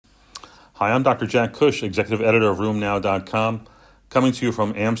Hi, I'm Dr. Jack Cush, Executive Editor of RheumNow.com, coming to you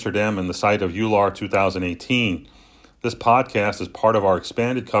from Amsterdam and the site of EULAR 2018. This podcast is part of our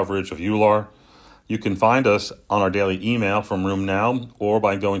expanded coverage of EULAR. You can find us on our daily email from RheumNow or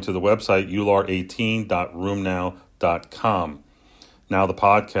by going to the website eular18.rheumnow.com. Now the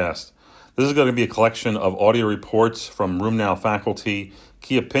podcast. This is going to be a collection of audio reports from RheumNow faculty,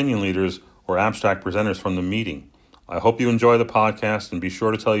 key opinion leaders, or abstract presenters from the meeting. I hope you enjoy the podcast and be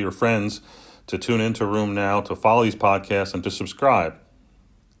sure to tell your friends to tune into RheumNow, to follow these podcasts, and to subscribe.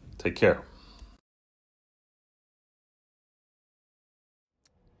 Take care.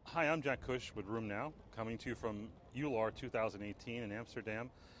 Hi, I'm Jack Cush with RheumNow, coming to you from EULAR 2018 in Amsterdam.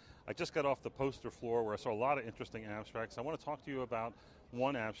 I just got off the poster floor where I saw a lot of interesting abstracts. I want to talk to you about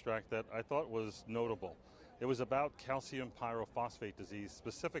one abstract that I thought was notable. It was about calcium pyrophosphate disease,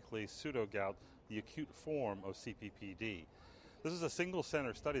 specifically pseudogout, the acute form of CPPD. This is a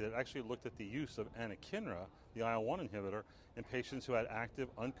single-center study that actually looked at the use of anakinra, the IL-1 inhibitor, in patients who had active,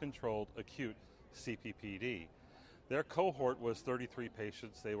 uncontrolled, acute CPPD. Their cohort was 33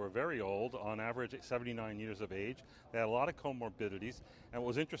 patients. They were very old, on average 79 years of age. They had a lot of comorbidities, and what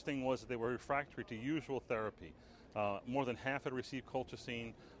was interesting was that they were refractory to usual therapy. More than half had received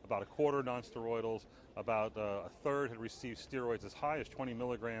colchicine, about a quarter nonsteroidals, about a third had received steroids as high as 20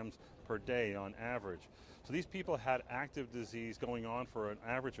 milligrams per day on average. So these people had active disease going on for an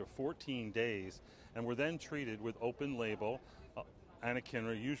average of 14 days and were then treated with open label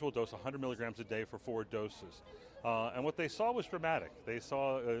anakinra, usual dose 100 milligrams a day for 4 doses. And what they saw was dramatic. They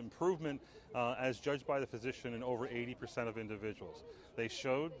saw an improvement as judged by the physician in over 80% of individuals. They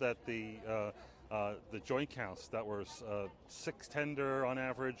showed that the joint counts that were 6 tender on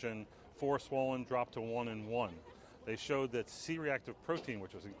average and 4 swollen dropped to 1 and 1. They showed that C-reactive protein,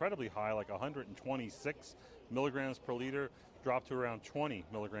 which was incredibly high, like 126 milligrams per liter, dropped to around 20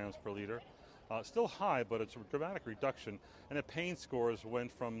 milligrams per liter. Still high, but it's a dramatic reduction. And the pain scores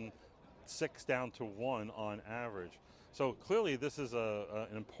went from 6 down to 1 on average. So clearly this is an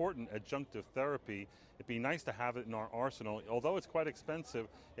important adjunctive therapy. It'd be nice to have it in our arsenal. Although it's quite expensive,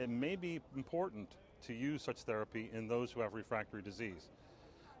 it may be important to use such therapy in those who have refractory disease.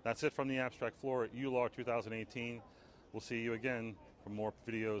 That's it from the abstract floor at EULAR 2018. We'll see you again for more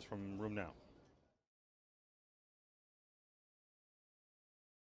videos from RheumNow.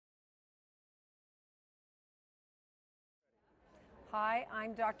 Hi,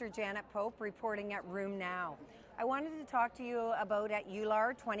 I'm Dr. Janet Pope reporting at RheumNow. I wanted to talk to you about at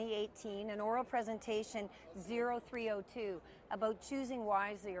EULAR 2018 an oral presentation 0302 about choosing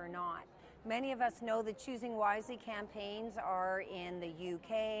wisely or not. Many of us know that Choosing Wisely campaigns are in the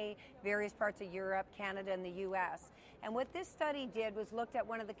UK, various parts of Europe, Canada, and the US. And what this study did was looked at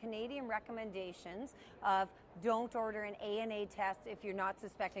one of the Canadian recommendations of don't order an ANA test if you're not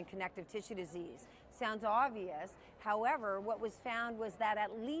suspecting connective tissue disease. Sounds obvious. However, what was found was that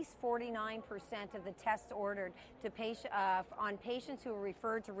at least 49% of the tests ordered to on patients who were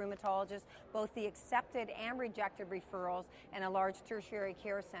referred to rheumatologists, both the accepted and rejected referrals and a large tertiary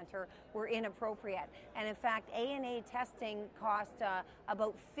care center, were inappropriate. And in fact, ANA testing cost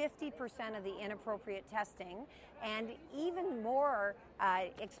about 50% of the inappropriate testing. And even more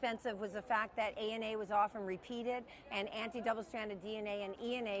expensive was the fact that ANA was often repeated and anti-double-stranded DNA and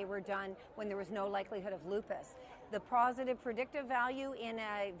ENA were done when there was no likelihood of lupus. The positive predictive value in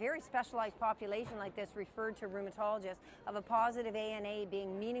a very specialized population like this referred to rheumatologists of a positive ANA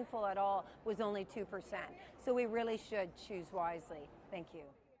being meaningful at all was only 2%. So we really should choose wisely. Thank you.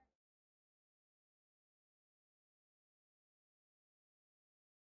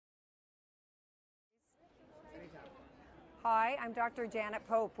 Hi, I'm Dr. Janet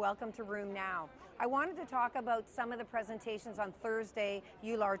Pope. Welcome to RheumNow. I wanted to talk about some of the presentations on Thursday,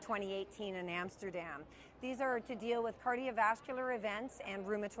 EULAR 2018 in Amsterdam. These are to deal with cardiovascular events and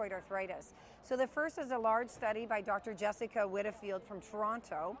rheumatoid arthritis. So the first is a large study by Dr. Jessica Whitfield from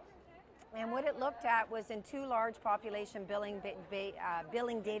Toronto. And what it looked at was in 2 large population billing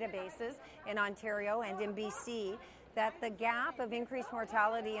databases in Ontario and in BC, that the gap of increased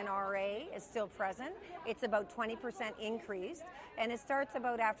mortality in RA is still present. It's about 20% increased, and it starts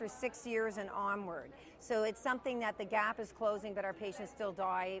about after 6 years and onward. So it's something that the gap is closing, but our patients still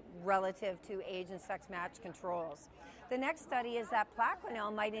die relative to age and sex matched controls. The next study is that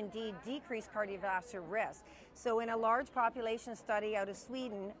Plaquenil might indeed decrease cardiovascular risk. So in a large population study out of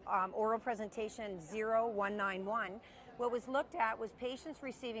Sweden, oral presentation 0191, What was looked at was patients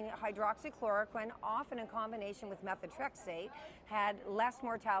receiving hydroxychloroquine, often in combination with methotrexate, had less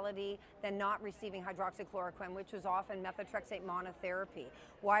mortality than not receiving hydroxychloroquine, which was often methotrexate monotherapy.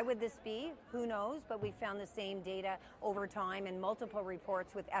 Why would this be? Who knows, but we found the same data over time in multiple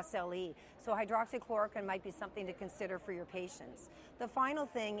reports with SLE. So hydroxychloroquine might be something to consider for your patients. The final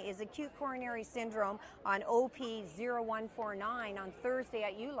thing is acute coronary syndrome on OP0149 on Thursday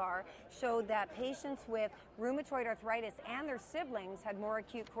at EULAR showed that patients with rheumatoid arthritis and their siblings had more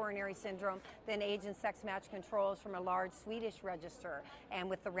acute coronary syndrome than age and sex match controls from a large Swedish register, and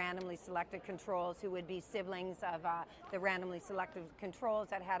with the randomly selected controls who would be siblings of the randomly selected controls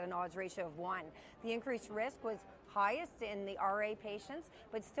that had an odds ratio of 1. The increased risk was highest in the RA patients,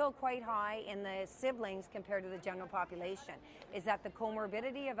 but still quite high in the siblings compared to the general population. Is that the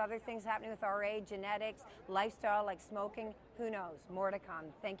comorbidity of other things happening with RA, genetics, lifestyle like smoking? Who knows? More to come.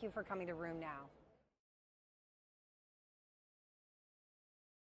 Thank you for coming to Room Now.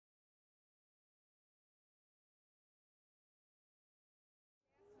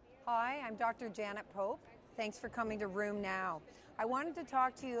 Hi, I'm Dr. Janet Pope. Thanks for coming to Room Now. I wanted to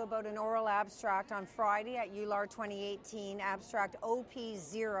talk to you about an oral abstract on Friday at EULAR 2018, abstract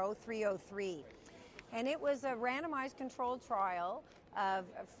OP0303. And it was a randomized controlled trial of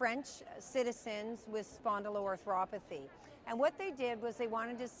French citizens with spondyloarthropathy. And what they did was they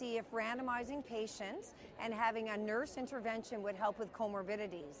wanted to see if randomizing patients and having a nurse intervention would help with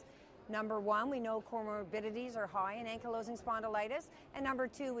comorbidities. Number one, we know comorbidities are high in ankylosing spondylitis, and number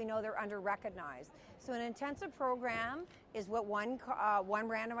two, we know they're under-recognized. So an intensive program is what one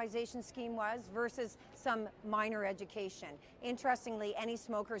randomization scheme was versus some minor education. Interestingly, any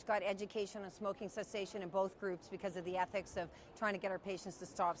smokers got education on smoking cessation in both groups because of the ethics of trying to get our patients to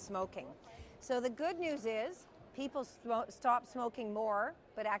stop smoking. So the good news is people stop smoking more,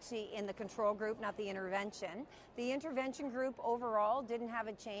 but actually in the control group, not the intervention. The intervention group overall didn't have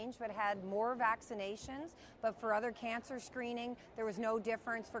a change, but had more vaccinations. But for other cancer screening, there was no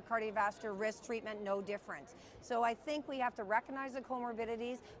difference. For cardiovascular risk treatment, no difference. So I think we have to recognize the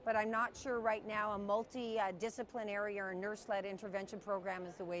comorbidities, but I'm not sure right now a multidisciplinary or nurse-led intervention program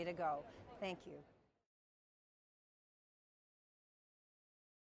is the way to go. Thank you.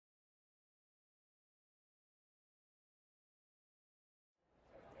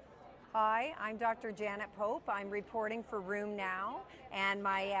 Hi, I'm Dr. Janet Pope. I'm reporting for Room Now, and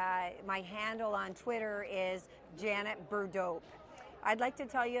my handle on Twitter is Janet Burdope. I'd like to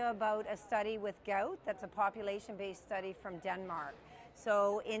tell you about a study with gout that's a population-based study from Denmark.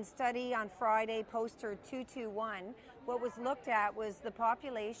 So in study on Friday, poster 221, what was looked at was the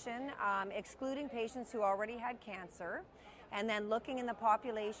population, excluding patients who already had cancer, and then looking in the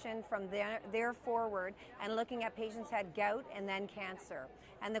population from there forward and looking at patients who had gout and then cancer.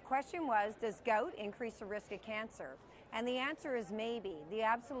 And the question was, does gout increase the risk of cancer? And the answer is maybe. The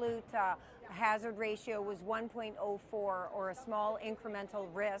absolute hazard ratio was 1.04, or a small incremental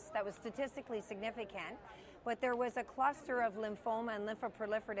risk that was statistically significant. But there was a cluster of lymphoma and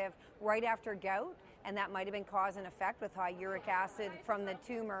lymphoproliferative right after gout, and that might have been cause and effect with high uric acid from the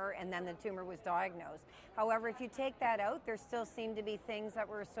tumor, and then the tumor was diagnosed. However, if you take that out, there still seem to be things that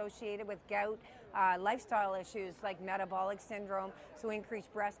were associated with gout, lifestyle issues like metabolic syndrome, so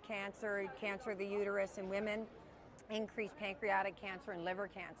increased breast cancer, cancer of the uterus in women, increased pancreatic cancer and liver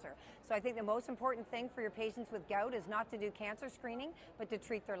cancer. So I think the most important thing for your patients with gout is not to do cancer screening, but to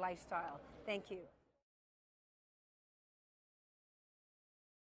treat their lifestyle. Thank you.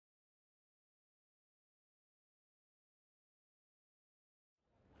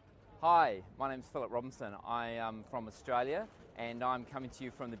 Hi, my name's Philip Robinson. I am from Australia, and I'm coming to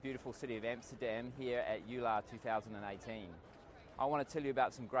you from the beautiful city of Amsterdam here at EULAR 2018. I want to tell you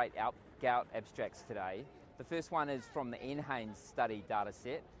about some great gout abstracts today. The first one is from the NHANES study data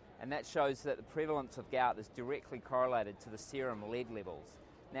set, and that shows that the prevalence of gout is directly correlated to the serum lead levels.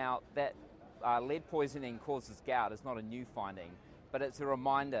 Now, that lead poisoning causes gout is not a new finding, but it's a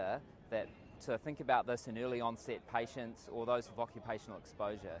reminder that to think about this in early onset patients or those with occupational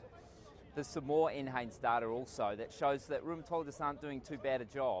exposure. There's some more NHANES data also that shows that rheumatologists aren't doing too bad a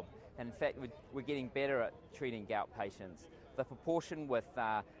job, and in fact we're getting better at treating gout patients. The proportion with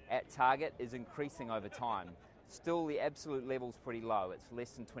at target is increasing over time. Still, the absolute level's pretty low, it's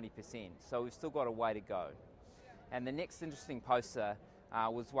less than 20%, so we've still got a way to go. And the next interesting poster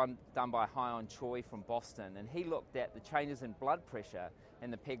was one done by Hyon Choi from Boston, and he looked at the changes in blood pressure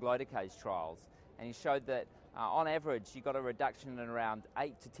in the pegloticase trials, and he showed that on average you got a reduction in around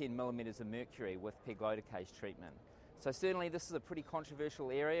 8 to 10 millimeters of mercury with pegloticase treatment. So certainly this is a pretty controversial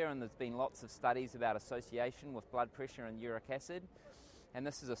area, and there's been lots of studies about association with blood pressure and uric acid, and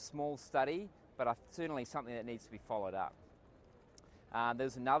this is a small study, but certainly something that needs to be followed up.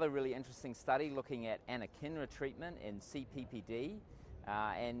 There's another really interesting study looking at anakinra treatment in CPPD,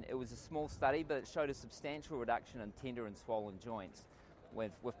 and it was a small study, but it showed a substantial reduction in tender and swollen joints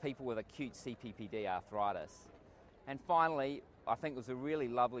with people with acute CPPD arthritis. And finally, I think it was a really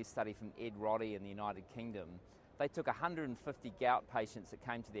lovely study from Ed Roddy in the United Kingdom. They took 150 gout patients that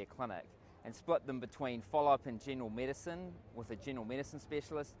came to their clinic and split them between follow-up in general medicine with a general medicine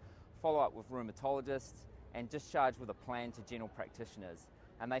specialist, follow-up with rheumatologists, and discharge with a plan to general practitioners.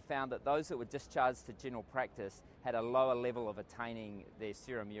 And they found that those that were discharged to general practice had a lower level of attaining their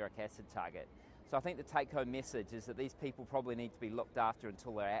serum uric acid target. So I think the take-home message is that these people probably need to be looked after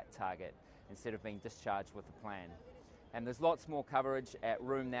until they're at target instead of being discharged with a plan. And there's lots more coverage at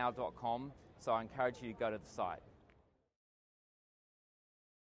rheumnow.com, so I encourage you to go to the site.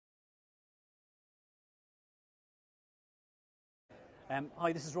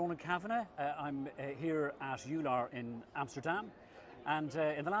 Hi, this is Ronan Kavanagh. I'm here at EULAR in Amsterdam. And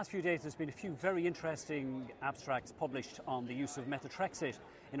in the last few days, there's been a few very interesting abstracts published on the use of methotrexate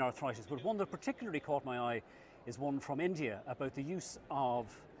in arthritis. But one that particularly caught my eye is one from India about the use of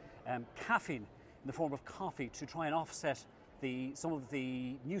caffeine in the form of coffee to try and offset some of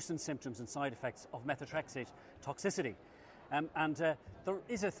the nuisance symptoms and side effects of methotrexate toxicity. There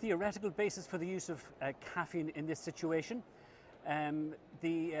is a theoretical basis for the use of caffeine in this situation.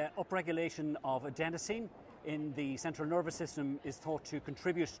 The upregulation of adenosine in the central nervous system is thought to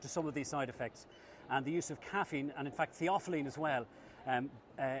contribute to some of these side effects, and the use of caffeine, and in fact theophylline as well,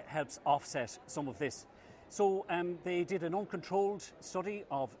 helps offset some of this. So they did an uncontrolled study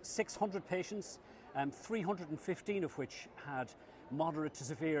of 600 patients, 315 of which had moderate to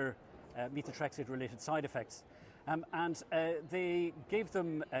severe methotrexate-related side effects. They gave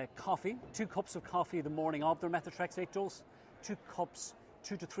them coffee, 2 cups of coffee the morning of their methotrexate dose, 2 cups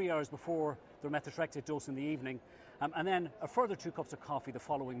 2 to 3 hours before their methotrexate dose in the evening, and then a further 2 cups of coffee the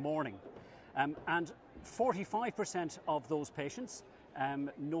following morning. And 45% of those patients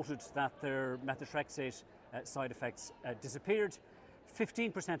noted that their methotrexate side effects disappeared.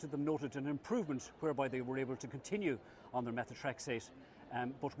 15% of them noted an improvement whereby they were able to continue on their methotrexate,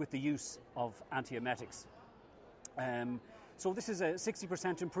 but with the use of antiemetics. So this is a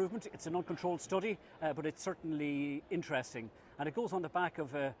 60% improvement. It's an uncontrolled study, but it's certainly interesting. And it goes on the back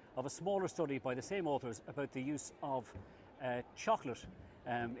of a smaller study by the same authors about the use of chocolate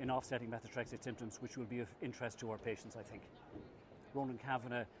in offsetting methotrexate symptoms, which will be of interest to our patients, I think. Ronan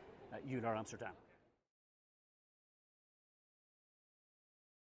Kavanagh, EULAR Amsterdam.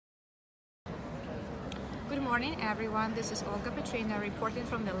 Good morning, everyone. This is Olga Petrina reporting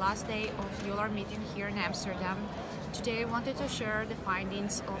from the last day of EULAR meeting here in Amsterdam. Today I wanted to share the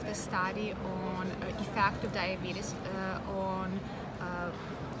findings of the study on effect of diabetes on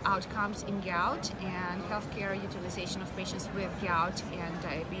outcomes in gout and healthcare utilization of patients with gout and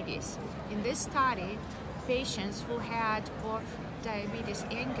diabetes. In this study, patients who had both diabetes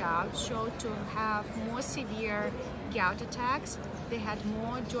and gout showed to have more severe gout attacks. They had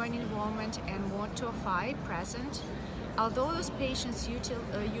more joint involvement and more TOFI present. Although those patients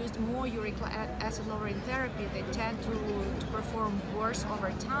used more uric acid lowering therapy, they tend to perform worse over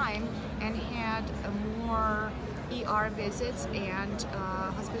time and had more ER visits and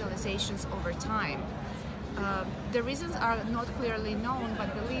hospitalizations over time. The reasons are not clearly known,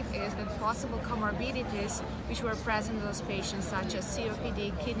 but belief is that possible comorbidities which were present in those patients, such as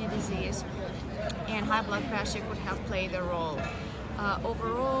COPD, kidney disease, and high blood pressure, could have played a role.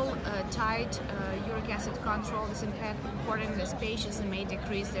 Overall, tight uric acid control is important in these patients and may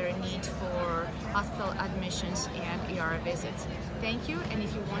decrease their need for hospital admissions and ER visits. Thank you, and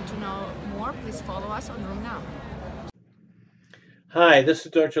if you want to know more, please follow us on RheumNow. Hi, this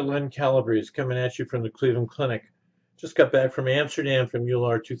is Dr. Len Calabrese coming at you from the Cleveland Clinic. Just got back from Amsterdam from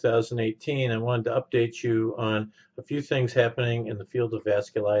EULAR 2018. I wanted to update you on a few things happening in the field of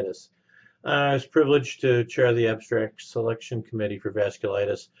vasculitis. I was privileged to chair the abstract selection committee for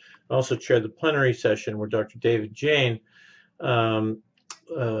vasculitis. I also chaired the plenary session where Dr. David Jane, the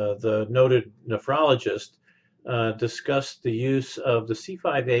noted nephrologist, discussed the use of the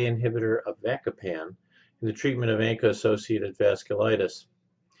C5a inhibitor avacopan in the treatment of ANCA-associated vasculitis.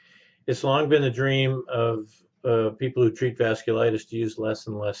 It's long been the dream of people who treat vasculitis to use less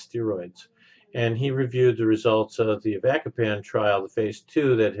and less steroids. And he reviewed the results of the avacopan trial, the phase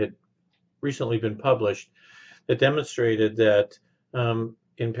 2 that had recently been published, that demonstrated that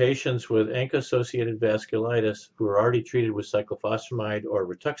in patients with ANCA-associated vasculitis who are already treated with cyclophosphamide or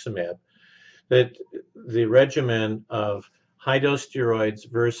rituximab, that the regimen of high-dose steroids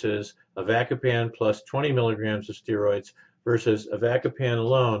versus avacopan plus 20 milligrams of steroids versus avacopan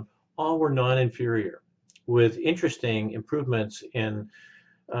alone all were non-inferior, with interesting improvements in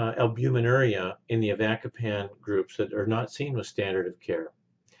albuminuria in the avacopan groups that are not seen with standard of care.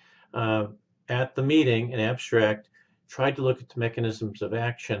 At the meeting, an abstract tried to look at the mechanisms of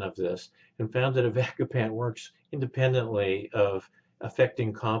action of this and found that avacopan works independently of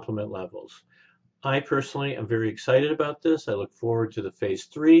affecting complement levels. I personally am very excited about this. I look forward to the phase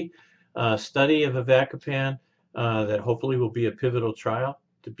 3 study of avacopan that hopefully will be a pivotal trial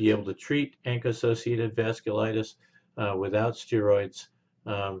to be able to treat ANCA-associated vasculitis without steroids.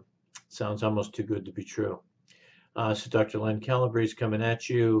 Sounds almost too good to be true. So Dr. Len Calabrese is coming at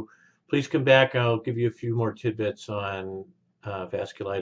you. Please come back. I'll give you a few more tidbits on vasculitis.